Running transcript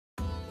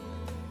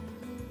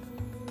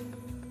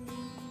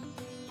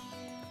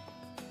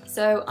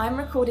So I'm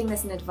recording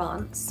this in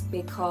advance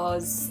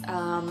because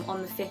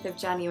on the 5th of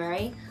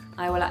January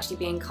I will actually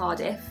be in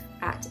Cardiff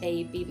at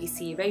a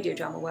BBC radio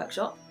drama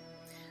workshop.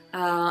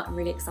 I'm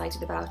really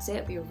excited about it.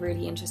 It'll be a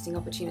really interesting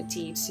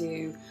opportunity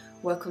to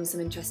work on some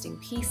interesting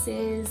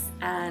pieces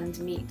and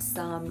meet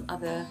some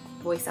other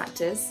voice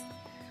actors.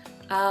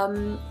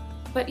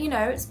 But you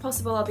know, it's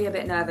possible I'll be a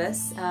bit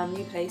nervous,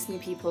 new place, new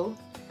people,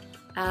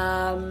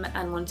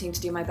 and wanting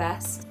to do my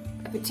best.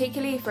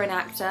 Particularly for an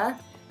actor,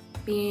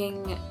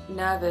 being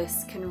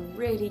nervous can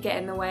really get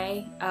in the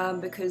way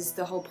because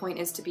the whole point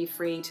is to be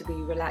free, to be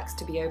relaxed,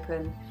 to be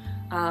open,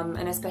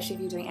 and especially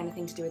if you're doing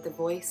anything to do with the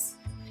voice,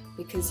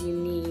 because you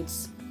need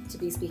to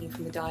be speaking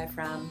from the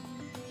diaphragm.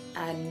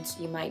 And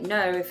you might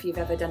know, if you've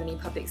ever done any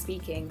public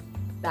speaking,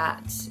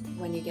 that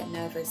when you get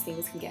nervous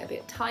things can get a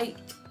bit tight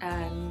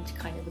and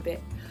kind of a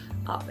bit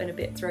up and a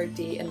bit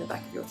throaty in the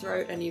back of your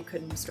throat, and you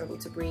can struggle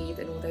to breathe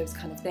and all those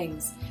kind of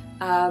things.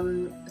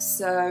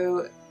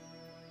 So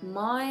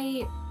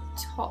my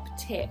top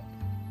tip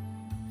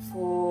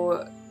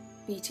for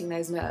beating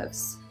those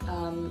nerves,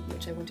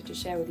 which I wanted to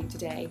share with you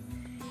today,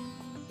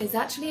 is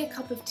actually a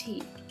cup of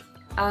tea.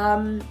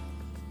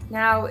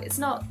 Now, it's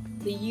not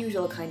the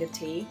usual kind of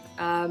tea.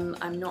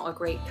 I'm not a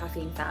great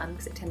caffeine fan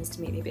because it tends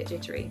to make me a bit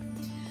jittery,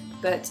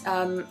 but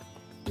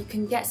you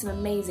can get some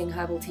amazing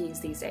herbal teas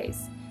these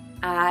days,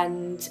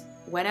 and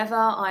whenever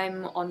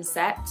I'm on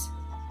set,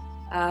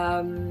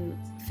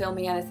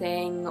 filming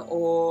anything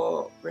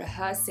or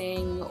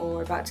rehearsing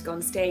or about to go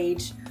on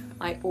stage,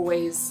 I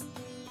always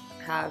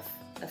have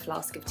a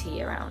flask of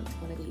tea around,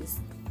 one of these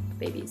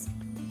babies.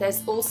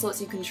 There's all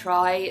sorts you can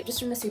try just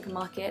from the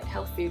supermarket.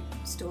 Health food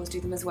stores do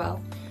them as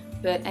well,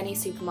 but any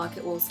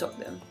supermarket will stock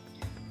them.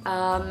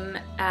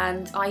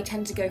 And I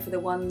tend to go for the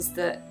ones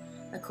that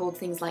are called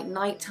things like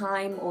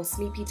nighttime or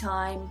sleepy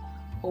time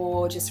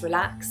or just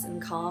relax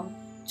and calm.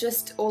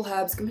 Just all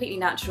herbs, completely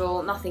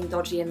natural, nothing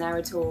dodgy in there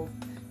at all.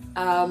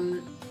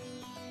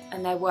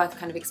 And they're worth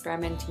kind of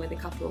experimenting with a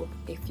couple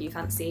if you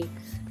fancy,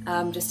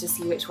 just to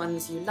see which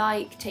ones you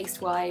like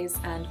taste-wise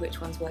and which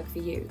ones work for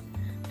you.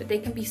 But they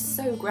can be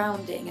so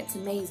grounding, it's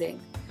amazing.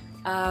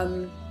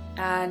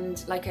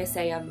 And like I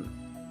say,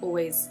 I'm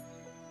always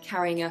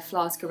carrying a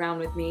flask around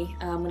with me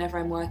whenever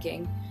I'm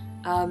working,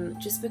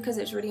 just because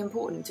it's really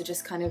important to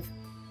just kind of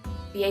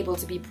be able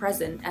to be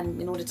present, and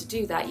in order to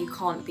do that you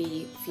can't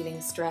be feeling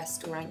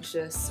stressed or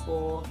anxious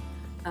or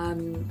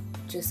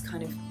just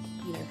kind of,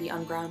 you know, be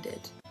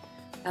ungrounded.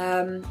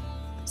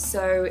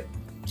 So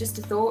just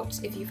a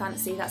thought, if you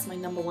fancy, that's my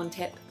 #1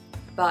 tip.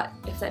 But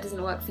if that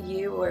doesn't work for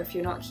you, or if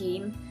you're not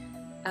keen,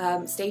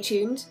 stay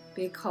tuned,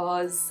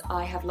 because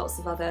I have lots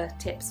of other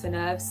tips for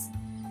nerves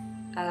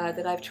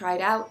that I've tried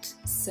out,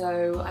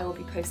 so I will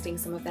be posting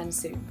some of them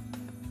soon.